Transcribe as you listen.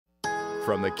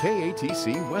From the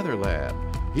KATC Weather Lab,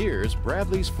 here's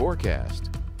Bradley's forecast.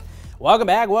 Welcome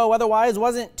back. Well, weather-wise,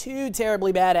 wasn't too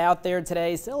terribly bad out there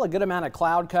today. Still a good amount of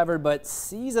cloud cover, but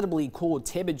seasonably cool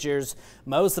temperatures.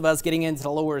 Most of us getting into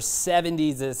the lower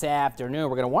 70s this afternoon.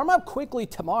 We're going to warm up quickly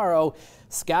tomorrow.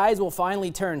 Skies will finally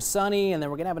turn sunny, and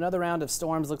then we're going to have another round of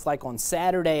storms, looks like on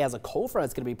Saturday, as a cold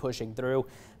front's going to be pushing through.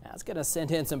 That's going to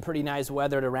send in some pretty nice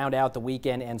weather to round out the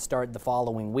weekend and start the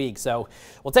following week. So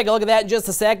we'll take a look at that in just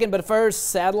a second. But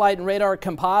first, satellite and radar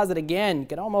composite again. You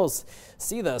can almost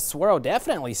see the swirl,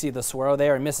 definitely see the swirl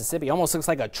there in Mississippi. Almost looks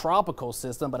like a tropical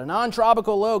system, but a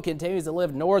non-tropical low continues to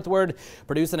live northward,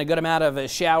 producing a good amount of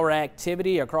shower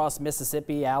activity across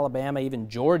Mississippi, Alabama, even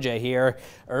Georgia here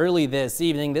early this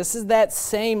evening. This is that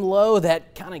same low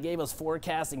that kind of gave us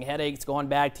forecasting headaches going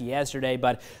back to yesterday,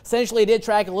 but essentially it did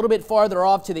track a little bit farther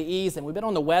off to the east, and we've been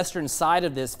on the western side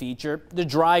of this feature, the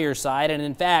drier side, and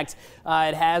in fact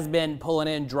it has been pulling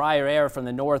in drier air from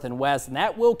the north and west, and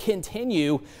that will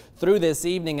continue through this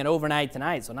evening and overnight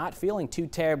tonight. So not feeling too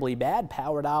terribly bad.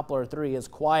 Power Doppler 3 is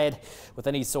quiet with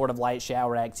any sort of light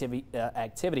shower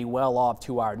activity well off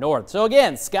to our north. So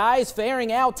again, skies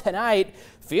faring out tonight.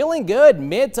 Feeling good,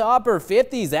 mid to upper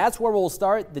 50s. That's where we'll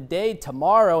start the day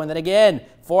tomorrow. And then again,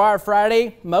 for our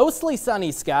Friday, mostly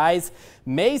sunny skies.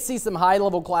 May see some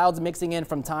high-level clouds mixing in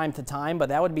from time to time, but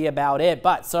that would be about it.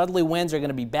 But southerly winds are going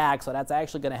to be back, so that's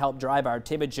actually going to help drive our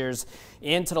temperatures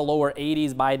into the lower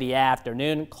 80s by the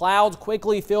afternoon. Clouds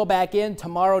quickly fill back in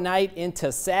tomorrow night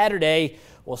into Saturday.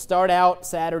 We'll start out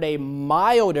Saturday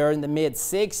milder in the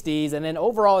mid-60s, and then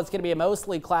overall it's going to be a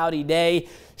mostly cloudy day.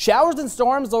 Showers and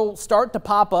storms will start to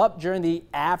pop up during the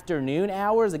afternoon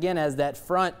hours, again, as that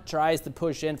front tries to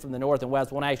push in from the north and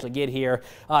west. Won't actually get here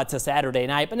to Saturday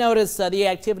night. But notice the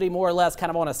activity more or less kind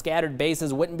of on a scattered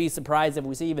basis. Wouldn't be surprised if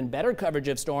we see even better coverage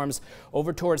of storms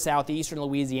over towards southeastern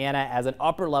Louisiana, as an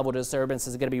upper level disturbance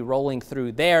is going to be rolling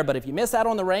through there. But if you miss out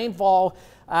on the rainfall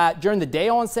during the day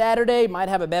on Saturday, might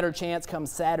have a better chance come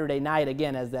Saturday night,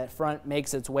 again, as that front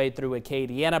makes its way through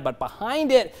Acadiana. But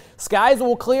behind it, skies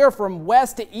will clear from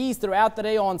west to east throughout the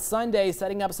day on Sunday,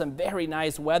 setting up some very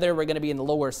nice weather. We're going to be in the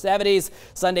lower 70s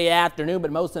Sunday afternoon, but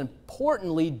most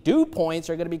importantly, dew points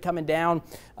are going to be coming down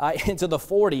into the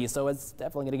 40s, so it's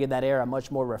definitely going to give that air a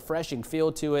much more refreshing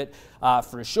feel to it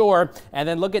for sure. And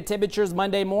then look at temperatures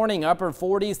Monday morning, upper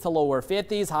 40s to lower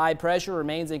 50s. High pressure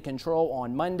remains in control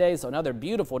on Monday, so another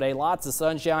beautiful day, lots of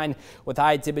sunshine with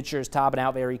high temperatures topping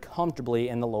out very comfortably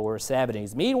in the lower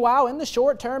 70s. Meanwhile, in the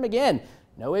short term, again,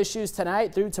 no issues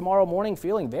tonight through tomorrow morning,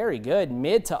 feeling very good,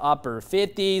 mid to upper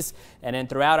 50s. And then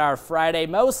throughout our Friday,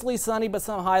 mostly sunny, but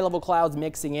some high-level clouds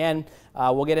mixing in.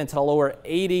 We'll get into the lower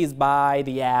 80s by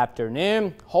the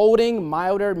afternoon. Holding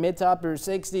milder, mid to upper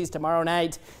 60s tomorrow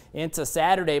night into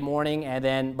Saturday morning, and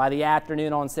then by the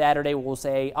afternoon on Saturday, we'll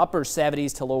say upper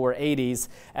 70s to lower 80s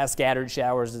as scattered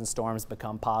showers and storms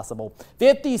become possible.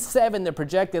 57 the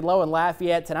projected low in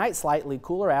Lafayette tonight, slightly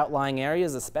cooler outlying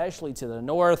areas, especially to the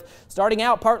north. Starting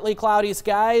out partly cloudy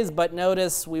skies, but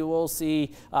notice we will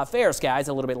see fair skies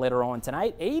a little bit later on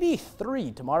tonight.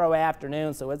 83 tomorrow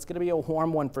afternoon, so it's going to be a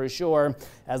warm one for sure,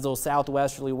 as those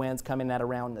southwesterly winds come in at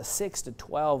around the 6 to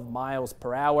 12 miles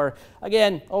per hour.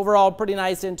 Again, overall pretty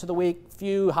nice into the week.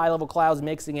 Few high-level clouds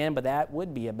mixing in, but that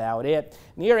would be about it.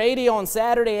 Near 80 on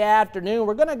Saturday afternoon.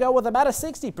 We're going to go with about a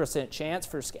 60% chance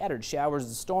for scattered showers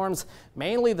and storms,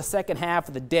 mainly the second half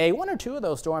of the day. One or two of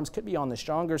those storms could be on the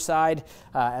stronger side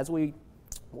as we'll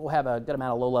have a good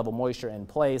amount of low-level moisture in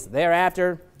place.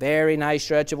 Thereafter, very nice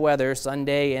stretch of weather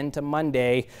Sunday into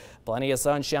Monday. Plenty of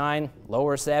sunshine,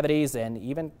 lower 70s, and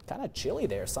even kind of chilly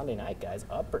there Sunday night, guys.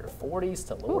 Upper 40s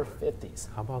to lower 50s.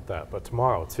 How about that? But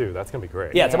tomorrow, too, that's going to be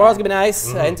great. Yeah, tomorr's going to be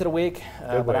nice into the week,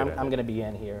 but I'm going to be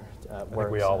in here. I think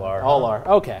we all are. All are.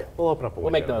 Okay. We'll open up a window.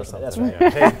 We'll make those. That's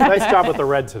right. Hey, nice job with the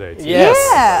red today, too.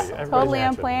 Yes. Yeah, totally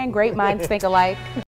on plan. Great minds think alike.